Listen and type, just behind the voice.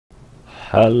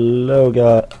Hello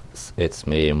guys, it's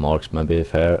me, Marksman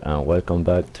Beef here, and welcome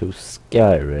back to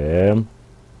Skyrim.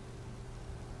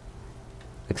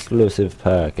 Exclusive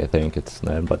pack, I think it's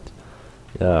named, but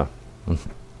yeah.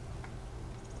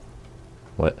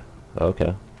 What?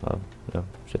 Okay. Oh, yeah,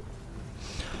 shit.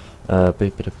 We're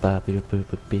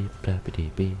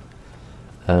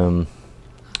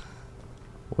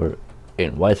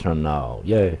in Whiterun now,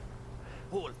 yay.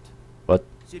 Halt. What?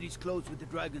 City's closed with the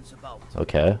dragons about.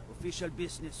 Okay. Official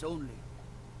business only.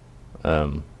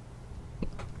 Fine.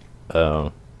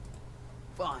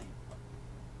 But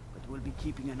we'll be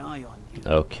keeping an eye on you.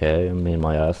 Okay, I mean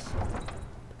my ass.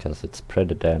 Because it's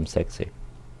pretty damn sexy.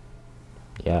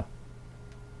 Yeah.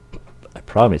 I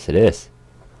promise it is.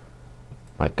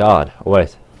 My god,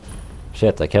 wait.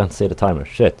 Shit, I can't see the timer.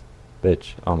 Shit.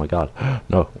 Bitch. Oh my god.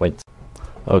 No, wait.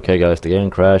 Okay guys, the game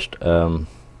crashed.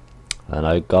 And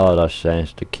I gotta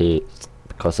change the key.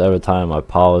 Because every time I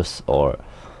pause or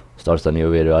start a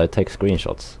new video, I take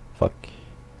screenshots. Fuck.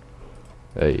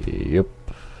 Yep.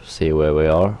 See where we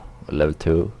are. Level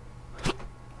 2.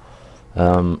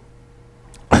 Hope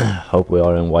we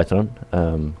are in Whiterun.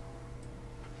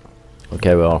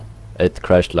 Okay, well, it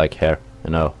crashed like here,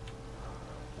 you know.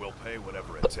 We'll pay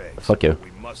whatever it takes. Fuck you.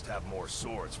 We must have more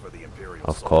swords for the Imperial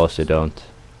Of course you don't.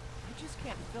 I just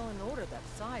can't fill an order that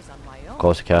size on my own. Of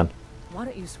course you can. Why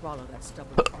don't you swallow that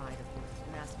stubborn pride of yours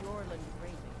and ask Yorlin to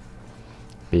bring me?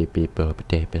 Beep beep boop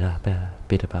beep da ba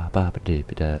beep ba ba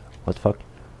beep da. What the fuck?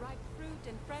 Ripe fruit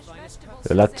and fresh vegetables.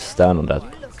 You like to stand on that.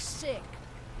 You look sick.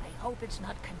 I hope it's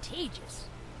not contagious.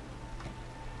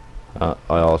 I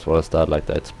also want to start like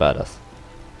that. It's badass.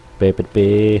 Beep it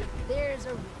beep. There's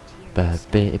a root here. Bad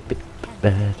beep it.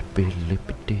 Bad beep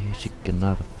lippity. She can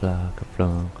have a flag a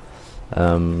flung.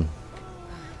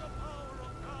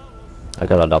 I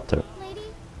got an adapter. Lady,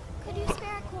 could you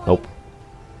spare a coin? Nope.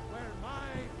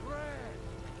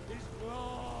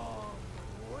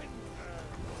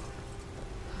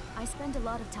 I spend a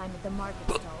lot of time at the market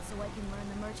stall so I can learn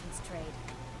the merchant's trade.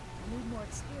 I need more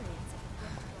experience if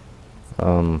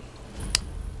I'm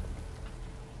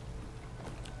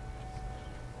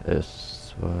going to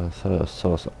It's so.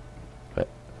 Wait.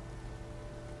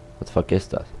 What the fuck is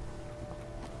that?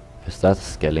 Is that a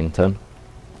skeleton?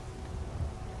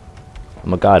 Oh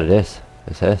my god, it is.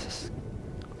 It is.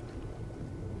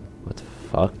 What the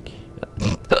fuck?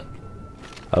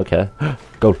 Okay.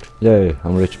 Gold. Yay,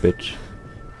 I'm rich bitch.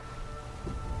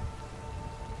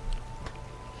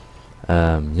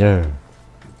 Yeah.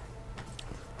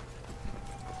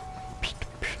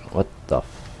 What the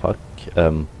fuck?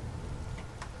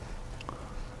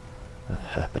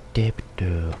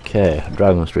 Okay,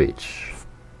 Dragon's Reach.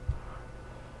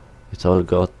 It's all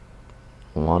got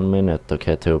 1 minute,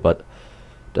 okay too, but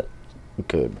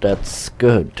good. That's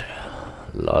good.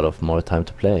 A lot of more time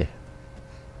to play.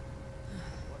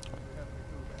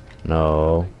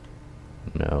 No,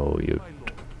 you.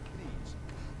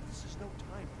 This is no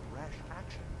time for rash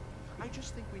action. I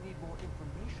just think we need more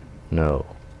information. No.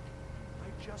 I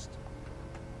just...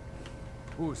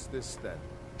 Who's this then?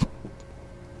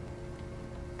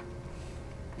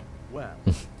 Well,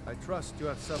 I trust you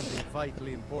have something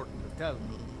vitally important to tell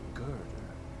me. Girder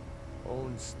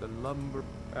owns the lumber,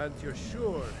 and you're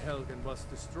sure Helgen was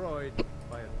destroyed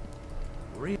by a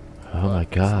real... Oh my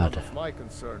god. It's none of my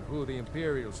concern who the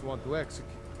Imperials want to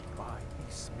execute. By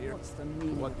smear. What's the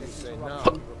meaning What of you this say now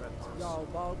interruption? prevents us. Jarl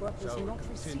Balgruuf is Shall we not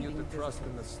continue receiving to trust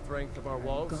in the visitors. strength of our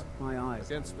walls Got my eyes.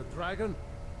 against the dragon?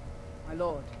 My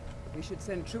lord, we should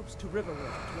send troops to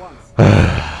Riverwood at once.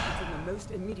 It's in the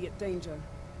most immediate danger.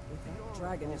 If that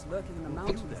dragon is lurking in the Do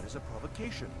mountains. that as a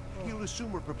provocation. He'll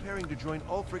assume we're preparing to join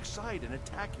Ulfric's side and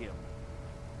attack him.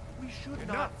 We should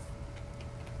not...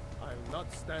 I'll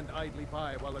not stand idly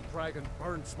by while a dragon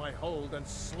burns my hold and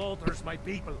slaughters my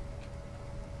people.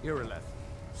 Irileth,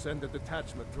 send a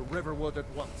detachment to Riverwood at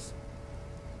once.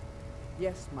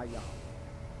 Yes, my Jarl.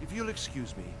 If you'll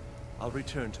excuse me, I'll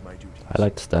return to my duties. I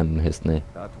like to stand on his knee.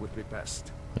 That would be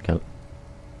best. Okay.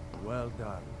 Well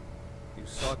done. You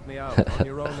sought me out on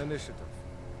your own initiative.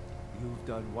 You've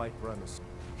done Whiterun.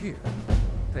 Here,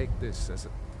 take this as a...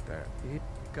 There.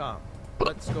 Come,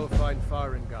 let's go find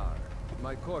Farengar,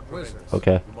 my court wizard.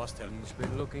 Okay. You must help. He's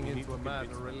been looking into a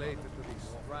matter related to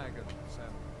these dragons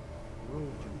and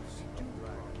rules to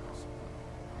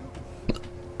dragons.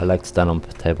 I like to stand on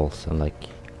tables and like.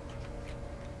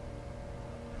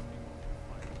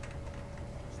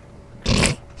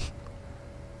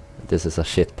 This is a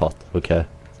shit pot, okay?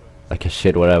 I can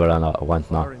shit wherever I want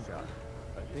now. Farengar,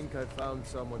 I think I found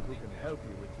someone who can help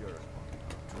you with your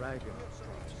dragon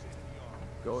project.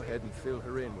 Go ahead and fill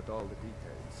her in with all the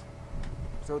details.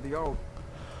 So the old...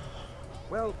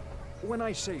 Well, When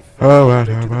I say Oh, fair, what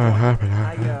to the point,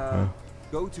 happened?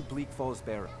 go to Bleak Falls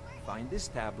Barrow, find this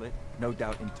tablet, no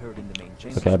doubt interred in the main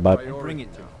chamber, Okay, bye. and bring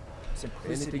it to me.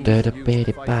 Simplicity. Did a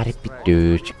bitty body be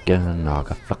do chicken knock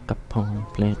a fuck up on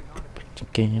plate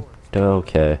chicken.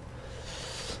 Okay.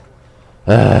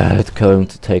 It's going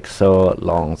to take so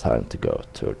long time to go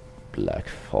to Black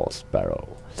Falls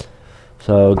Barrow.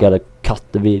 So gotta cut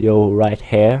the video right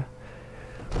here.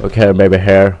 Okay, maybe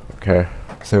here. Okay,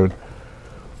 soon.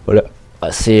 But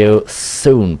I'll see you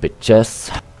soon, bitches.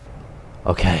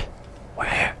 Okay,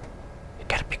 where? You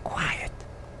gotta be quiet.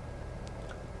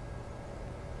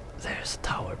 There's a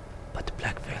tower, but the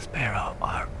Black Falls Barrow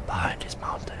are behind this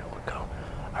mountain. We'll go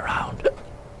around.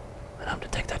 And I'm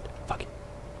detected. Fuck it.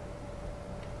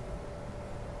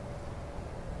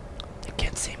 They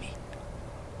can't see me.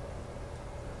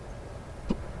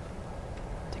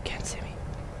 They can't see me.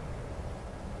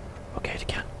 Okay, they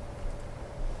can.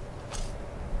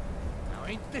 Now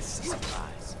ain't this a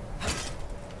surprise?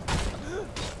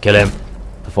 Kill him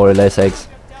before he lays eggs.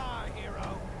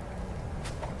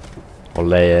 Or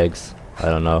lay eggs. I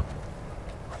don't know.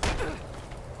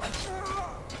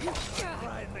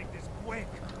 Try and make this quick.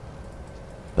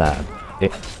 Bam.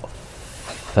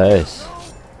 Face.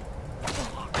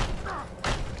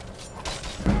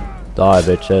 Die,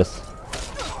 bitches.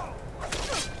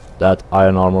 That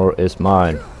iron armor is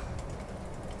mine.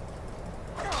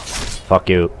 Fuck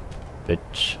you,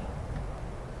 bitch.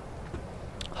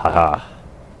 Haha.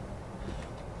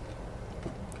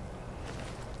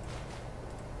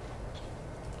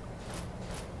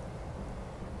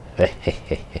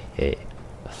 Hehehehe.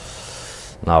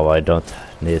 Now I don't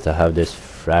need to have this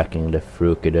fracking the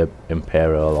fruited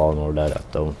imperial armor that I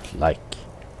don't like.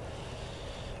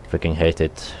 Freaking hate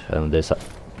it, and this I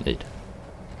need.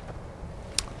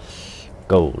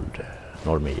 Gold,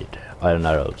 Normead, iron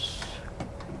arrows,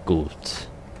 gold.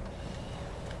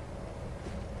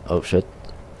 Oh shit!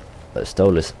 I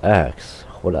stole his axe.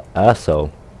 What an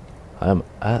asshole! I'm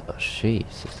oh,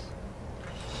 Jesus.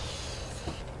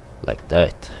 Like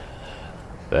that.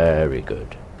 Very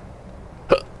good.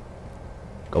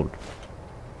 Gold.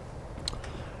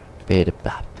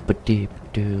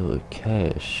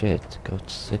 Okay, shit. Got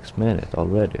 6 minutes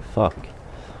already. Fuck.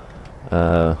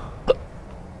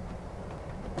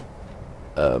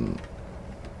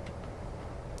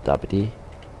 Dabbity.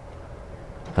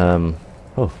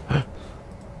 Oh.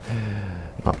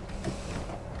 No.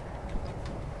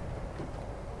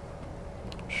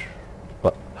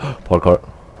 What? Parkour.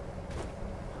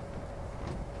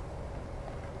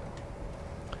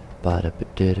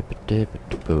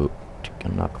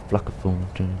 Chicken knock a flock of phone.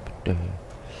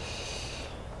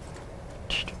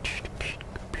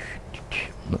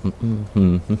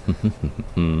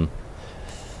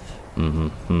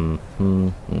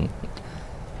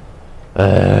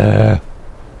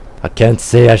 I can't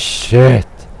see a shit.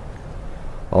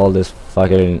 All this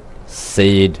fucking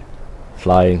seed,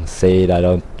 flying seed. I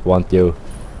don't want you.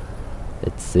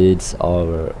 It's seeds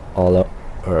all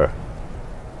over.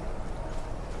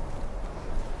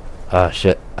 Ah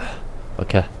shit.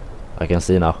 Okay, I can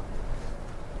see now.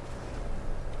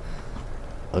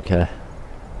 Okay.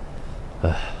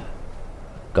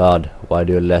 God, why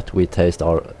do you let we taste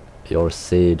your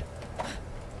seed?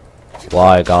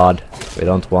 Why, God? We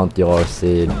don't want your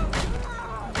seed.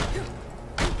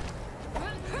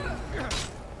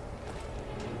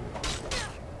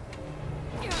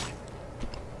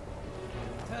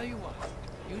 Tell you what,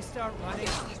 you start running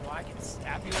so I can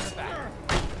stab you in the back.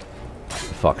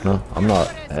 Fuck no, I'm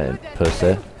not a pussy.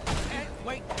 And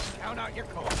wait, count out your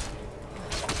coin.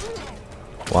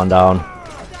 One down.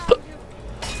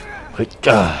 Spit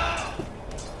your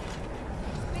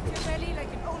belly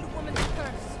like an old woman's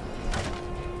curse.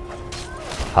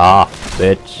 Ha,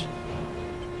 bitch.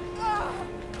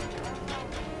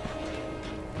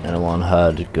 Anyone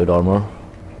had good armor?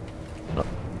 No,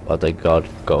 but they got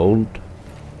gold.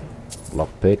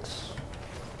 Lockpicks.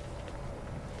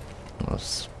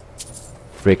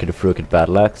 Freaky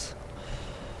battle axe.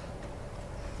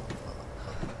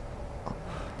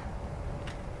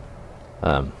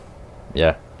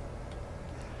 Yeah.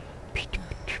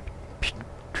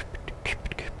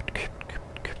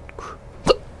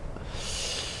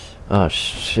 Oh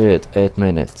shit, 8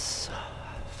 minutes.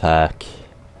 Fuck.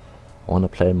 I wanna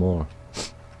play more.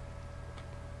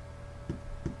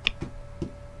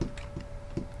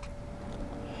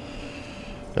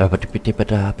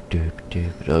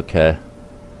 Okay.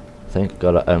 I think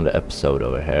gotta end the episode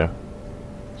over here.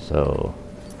 So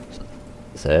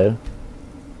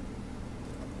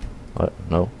what?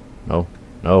 No.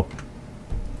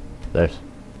 There's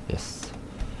yes.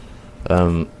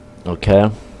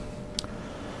 Okay.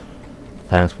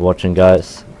 Thanks for watching,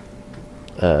 guys.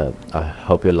 I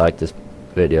hope you like this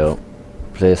video.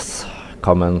 Please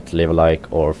comment, leave a like,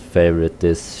 or favorite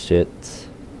this shit.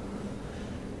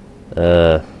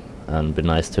 And be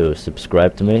nice to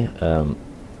subscribe to me.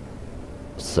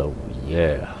 So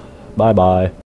yeah, bye bye.